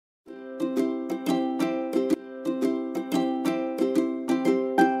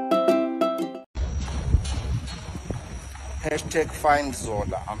Hashtag find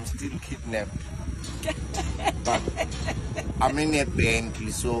Zola. I'm still kidnapped. But I'm in a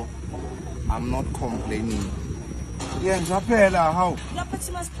Bentley, so I'm not complaining. Yeah, how? No, but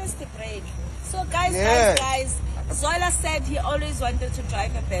you must press the brake. So guys, Zola said he always wanted to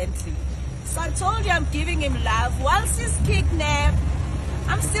drive a Bentley. So I told you I'm giving him love. Whilst he's kidnapped,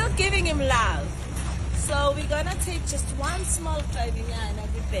 I'm still giving him love. So we're gonna take just one small driving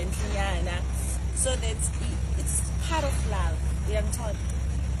the Bentley, so that it's part of love. Young Todd,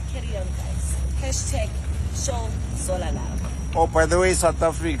 carry on, guys. Hashtag show Zola love. Oh, by the way, South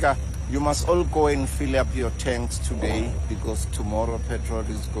Africa, you must all go and fill up your tanks today because tomorrow petrol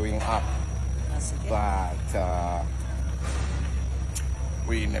is going up. But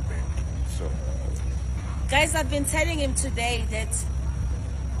we're in a bed. So, guys, I've been telling him today that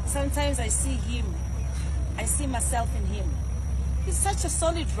sometimes I see him, I see myself in him. He's such a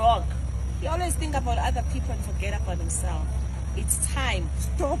solid rock. He always think about other people and forget about himself. It's time.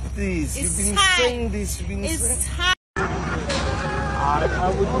 Stop this. It's You've been time. saying this. You've been It's saying. time.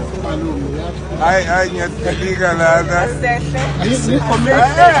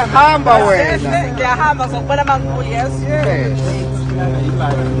 Hamba wena. Ngiyahamba ngizobona mangibuye. Yes.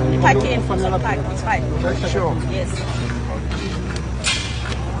 Pack in for some pack. It's fine. Sure. Yes.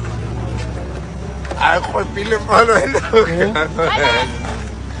 I can't feel it.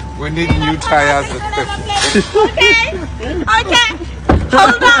 We need new tires. Okay.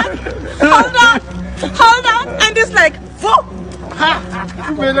 Hold on. And it's like, whoa.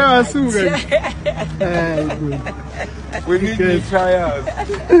 We need new tires.